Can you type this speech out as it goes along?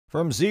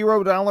From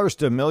 $0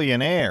 to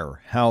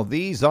millionaire, how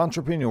these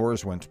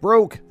entrepreneurs went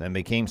broke, then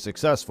became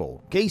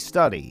successful. Case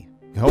study.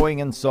 Going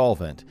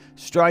insolvent,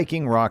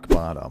 striking rock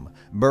bottom,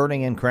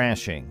 burning and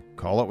crashing.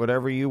 Call it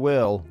whatever you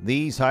will.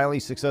 These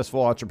highly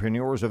successful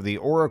entrepreneurs of the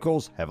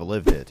oracles have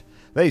lived it.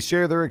 They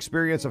share their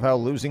experience of how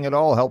losing it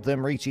all helped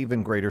them reach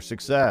even greater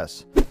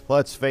success.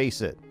 Let's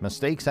face it,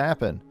 mistakes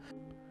happen.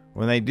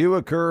 When they do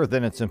occur,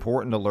 then it's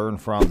important to learn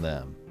from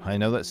them. I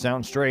know that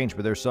sounds strange,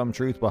 but there's some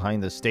truth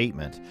behind this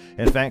statement.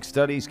 In fact,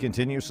 studies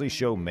continuously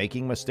show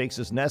making mistakes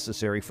is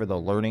necessary for the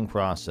learning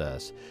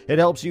process. It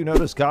helps you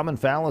notice common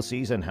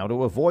fallacies and how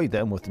to avoid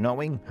them with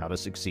knowing how to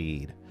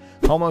succeed.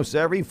 Almost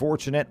every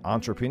fortunate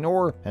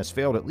entrepreneur has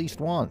failed at least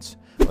once.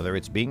 Whether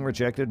it's being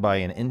rejected by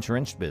an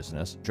entrenched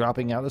business,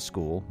 dropping out of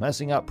school,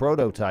 messing up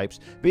prototypes,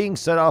 being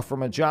set off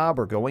from a job,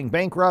 or going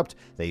bankrupt,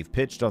 they've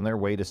pitched on their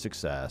way to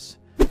success.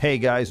 Hey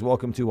guys,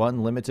 welcome to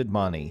Unlimited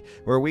Money,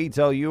 where we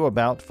tell you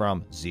about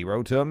from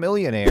zero to a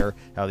millionaire,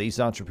 how these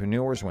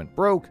entrepreneurs went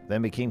broke,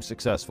 then became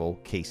successful.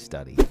 Case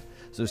study.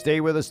 So stay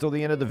with us till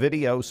the end of the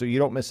video so you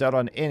don't miss out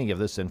on any of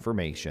this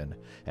information.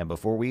 And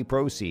before we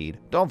proceed,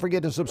 don't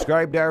forget to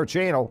subscribe to our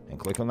channel and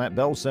click on that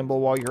bell symbol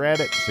while you're at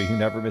it so you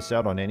never miss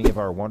out on any of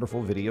our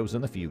wonderful videos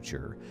in the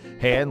future.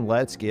 And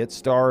let's get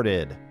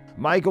started.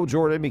 Michael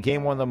Jordan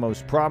became one of the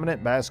most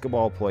prominent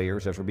basketball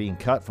players after being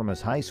cut from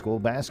his high school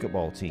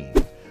basketball team.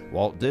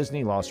 Walt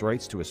Disney lost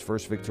rights to his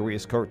first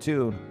victorious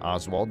cartoon,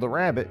 Oswald the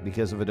Rabbit,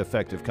 because of a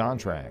defective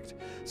contract.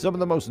 Some of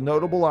the most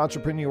notable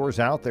entrepreneurs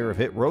out there have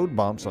hit road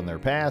bumps on their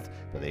path,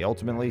 but they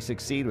ultimately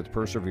succeed with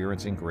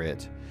perseverance and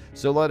grit.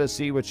 So let us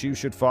see what you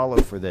should follow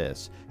for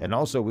this, and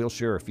also we'll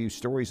share a few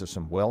stories of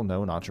some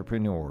well-known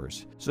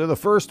entrepreneurs. So the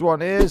first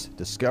one is,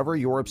 discover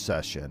your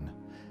obsession.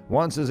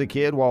 Once as a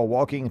kid, while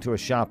walking into a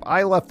shop,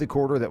 I left the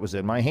quarter that was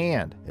in my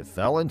hand. It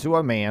fell into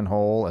a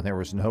manhole, and there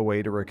was no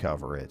way to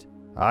recover it.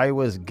 I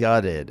was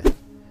gutted.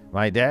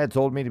 My dad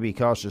told me to be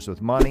cautious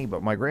with money,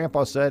 but my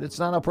grandpa said it's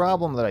not a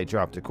problem that I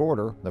dropped a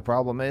quarter. The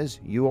problem is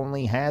you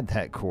only had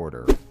that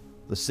quarter.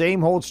 The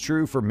same holds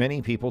true for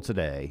many people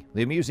today.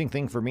 The amusing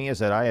thing for me is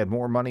that I had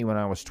more money when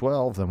I was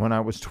 12 than when I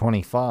was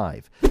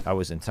 25. I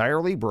was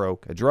entirely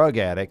broke, a drug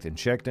addict, and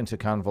checked into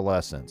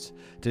convalescence.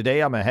 Today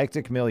I'm a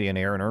hectic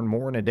millionaire and earn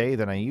more in a day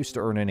than I used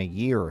to earn in a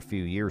year a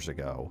few years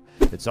ago.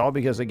 It's all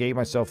because I gave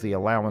myself the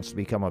allowance to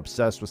become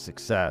obsessed with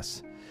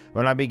success.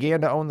 When I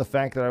began to own the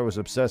fact that I was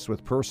obsessed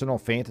with personal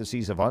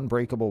fantasies of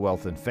unbreakable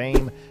wealth and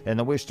fame, and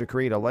the wish to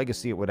create a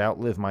legacy that would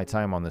outlive my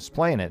time on this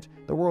planet,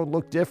 the world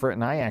looked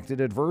different and I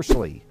acted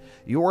adversely.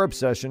 Your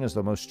obsession is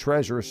the most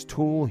treacherous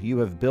tool you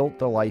have built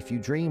the life you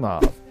dream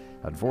of.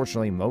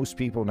 Unfortunately, most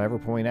people never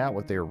point out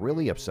what they are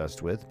really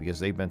obsessed with because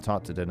they've been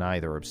taught to deny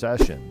their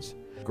obsessions.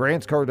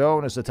 Grant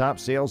Cardone is a top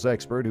sales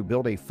expert who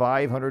built a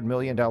 $500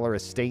 million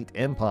estate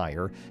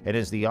empire and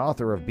is the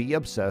author of Be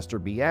Obsessed or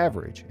Be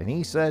Average. And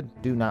he said,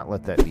 do not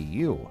let that be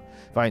you.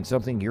 Find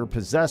something you're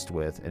possessed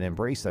with and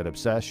embrace that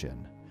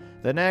obsession.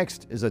 The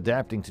next is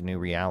adapting to new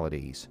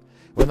realities.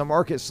 When the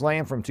market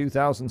slammed from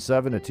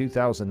 2007 to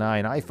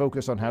 2009, I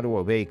focused on how to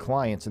obey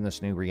clients in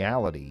this new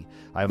reality.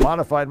 I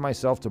modified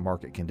myself to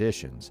market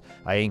conditions.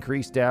 I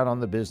increased down on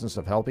the business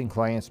of helping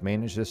clients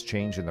manage this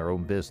change in their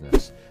own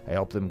business. I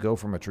helped them go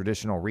from a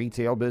traditional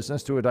retail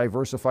business to a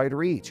diversified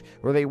reach,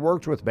 where they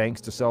worked with banks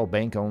to sell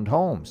bank-owned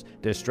homes,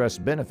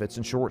 distressed benefits,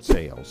 and short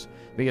sales.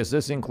 Because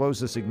this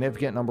enclosed a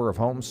significant number of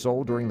homes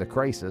sold during the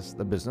crisis,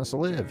 the business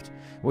lived.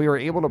 We were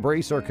able to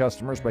brace our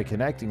customers by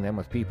connecting them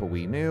with people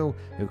we knew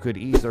who could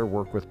ease their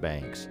work with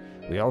banks.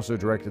 We also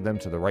directed them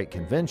to the right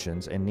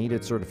conventions and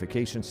needed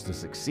certifications to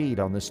succeed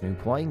on this new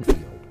playing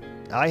field.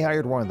 I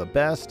hired one of the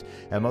best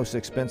and most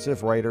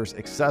expensive writers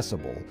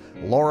accessible,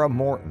 Laura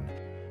Morton,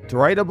 to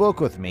write a book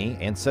with me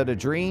and set a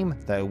dream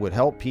that would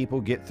help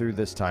people get through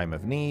this time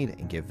of need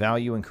and give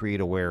value and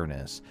create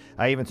awareness.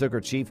 I even took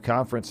our Chief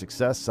Conference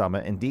Success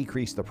Summit and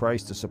decreased the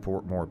price to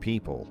support more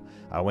people.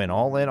 I went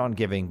all in on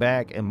giving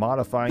back and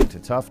modifying to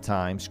tough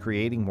times,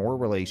 creating more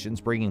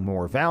relations, bringing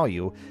more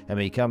value, and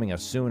becoming a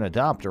soon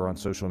adopter on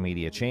social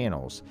media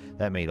channels.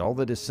 That made all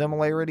the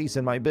dissimilarities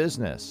in my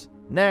business.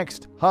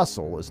 Next,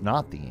 hustle is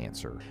not the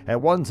answer.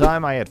 At one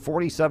time, I had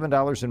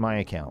 $47 in my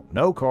account.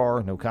 No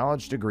car, no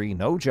college degree,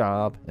 no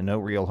job, and no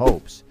real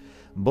hopes.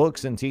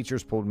 Books and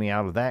teachers pulled me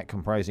out of that,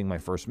 comprising my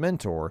first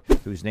mentor,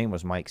 whose name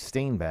was Mike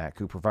Steinbach,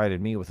 who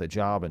provided me with a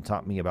job and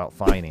taught me about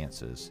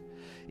finances.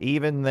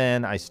 Even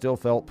then, I still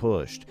felt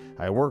pushed.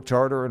 I worked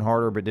harder and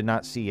harder but did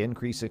not see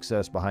increased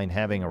success behind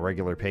having a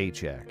regular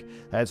paycheck.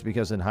 That's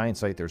because in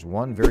hindsight, there's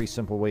one very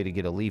simple way to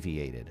get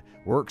alleviated.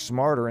 Work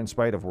smarter in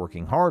spite of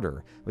working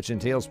harder, which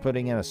entails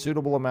putting in a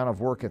suitable amount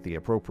of work at the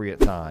appropriate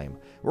time.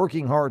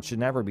 Working hard should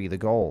never be the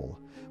goal.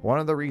 One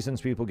of the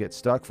reasons people get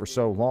stuck for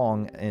so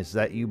long is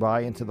that you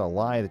buy into the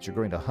lie that you're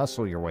going to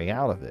hustle your way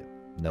out of it.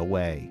 No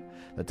way.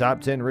 The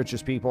top 10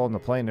 richest people on the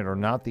planet are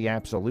not the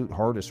absolute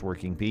hardest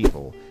working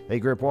people. They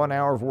grip 1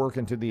 hour of work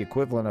into the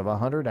equivalent of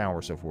 100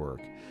 hours of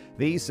work.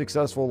 These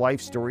successful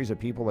life stories of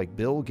people like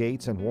Bill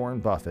Gates and Warren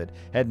Buffett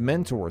had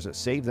mentors that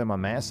saved them a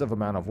massive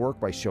amount of work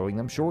by showing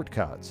them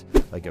shortcuts.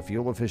 Like a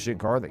fuel-efficient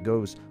car that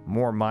goes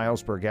more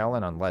miles per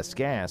gallon on less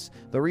gas,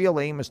 the real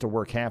aim is to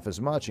work half as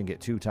much and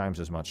get 2 times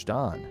as much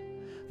done.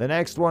 The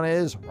next one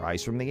is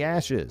rise from the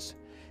ashes.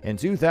 In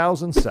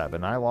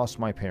 2007, I lost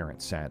my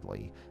parents,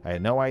 sadly. I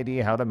had no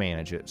idea how to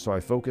manage it, so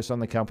I focused on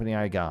the company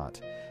I got.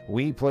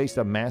 We placed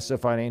a massive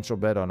financial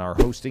bet on our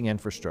hosting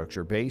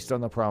infrastructure based on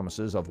the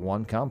promises of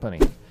one company.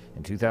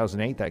 In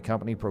 2008, that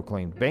company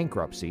proclaimed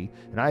bankruptcy,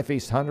 and I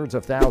faced hundreds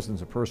of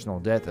thousands of personal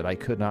debt that I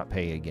could not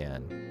pay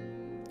again.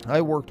 I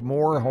worked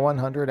more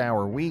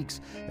 100-hour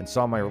weeks and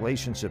saw my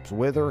relationships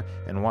wither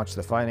and watched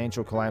the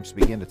financial collapse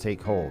begin to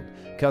take hold.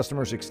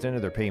 Customers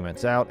extended their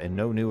payments out and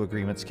no new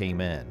agreements came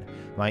in.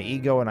 My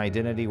ego and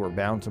identity were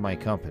bound to my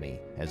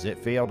company. As it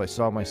failed, I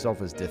saw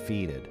myself as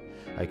defeated.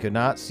 I could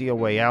not see a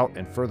way out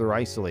and further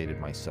isolated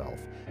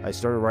myself. I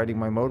started riding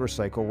my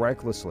motorcycle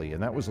recklessly,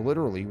 and that was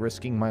literally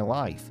risking my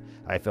life.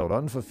 I felt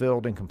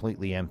unfulfilled and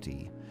completely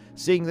empty.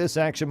 Seeing this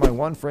action, my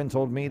one friend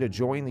told me to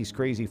join these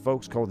crazy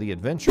folks called the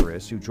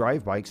Adventurists who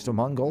drive bikes to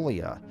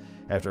Mongolia.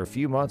 After a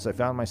few months, I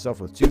found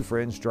myself with 2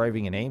 friends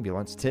driving an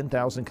ambulance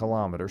 10,000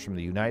 kilometers from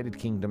the United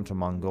Kingdom to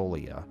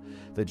Mongolia.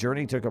 The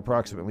journey took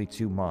approximately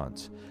 2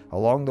 months.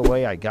 Along the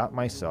way, I got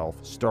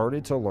myself,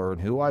 started to learn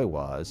who I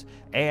was,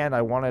 and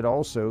I wanted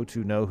also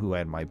to know who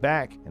had my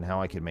back and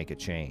how I could make a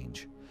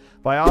change.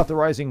 By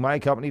authorizing my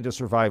company to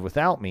survive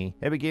without me,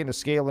 it began to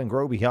scale and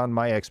grow beyond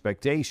my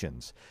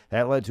expectations.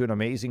 That led to an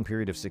amazing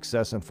period of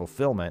success and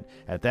fulfillment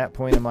at that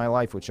point in my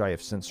life, which I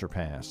have since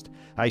surpassed.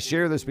 I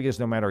share this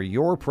because no matter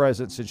your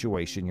present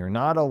situation, you're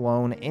not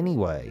alone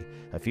anyway.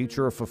 A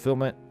future of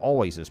fulfillment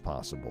always is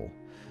possible.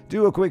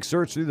 Do a quick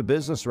search through the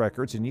business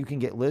records and you can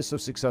get lists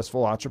of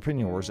successful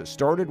entrepreneurs that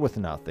started with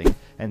nothing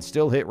and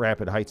still hit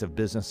rapid heights of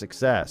business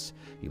success.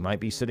 You might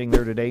be sitting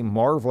there today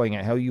marveling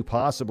at how you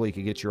possibly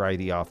could get your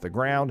idea off the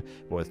ground,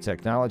 but with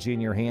technology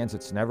in your hands,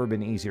 it's never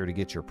been easier to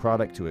get your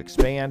product to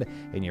expand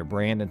and your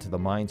brand into the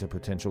minds of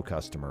potential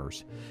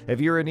customers.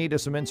 If you're in need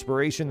of some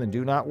inspiration, then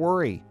do not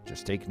worry.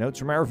 Just take notes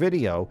from our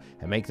video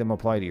and make them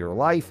apply to your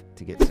life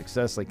to get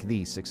success like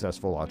these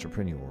successful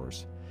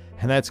entrepreneurs.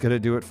 And that's going to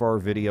do it for our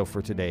video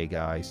for today,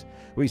 guys.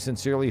 We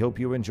sincerely hope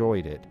you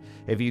enjoyed it.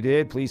 If you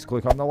did, please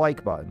click on the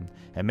like button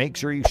and make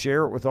sure you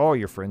share it with all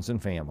your friends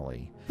and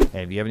family.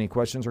 And if you have any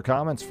questions or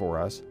comments for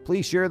us,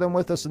 please share them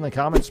with us in the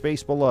comment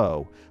space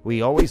below.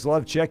 We always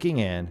love checking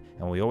in,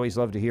 and we always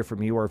love to hear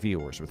from you, our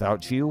viewers.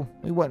 Without you,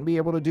 we wouldn't be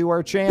able to do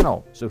our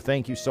channel, so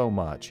thank you so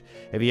much.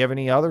 If you have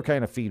any other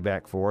kind of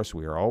feedback for us,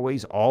 we are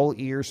always all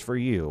ears for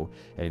you.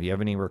 And if you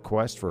have any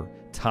requests for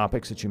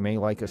topics that you may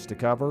like us to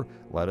cover,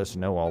 let us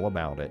know all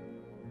about it.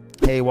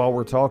 Hey, while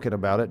we're talking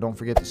about it, don't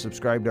forget to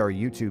subscribe to our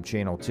YouTube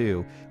channel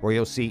too, where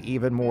you'll see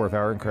even more of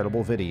our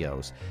incredible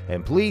videos.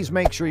 And please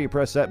make sure you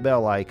press that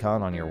bell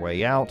icon on your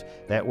way out.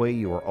 That way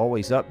you are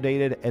always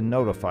updated and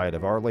notified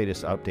of our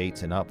latest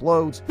updates and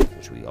uploads,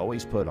 which we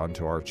always put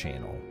onto our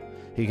channel.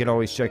 You can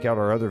always check out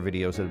our other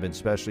videos that have been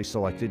specially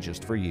selected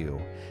just for you.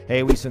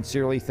 Hey, we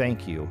sincerely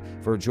thank you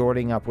for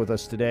joining up with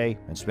us today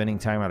and spending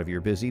time out of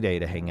your busy day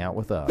to hang out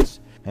with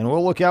us. And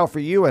we'll look out for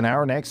you in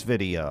our next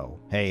video.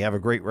 Hey, have a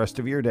great rest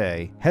of your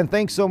day, and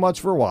thanks so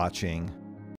much for watching.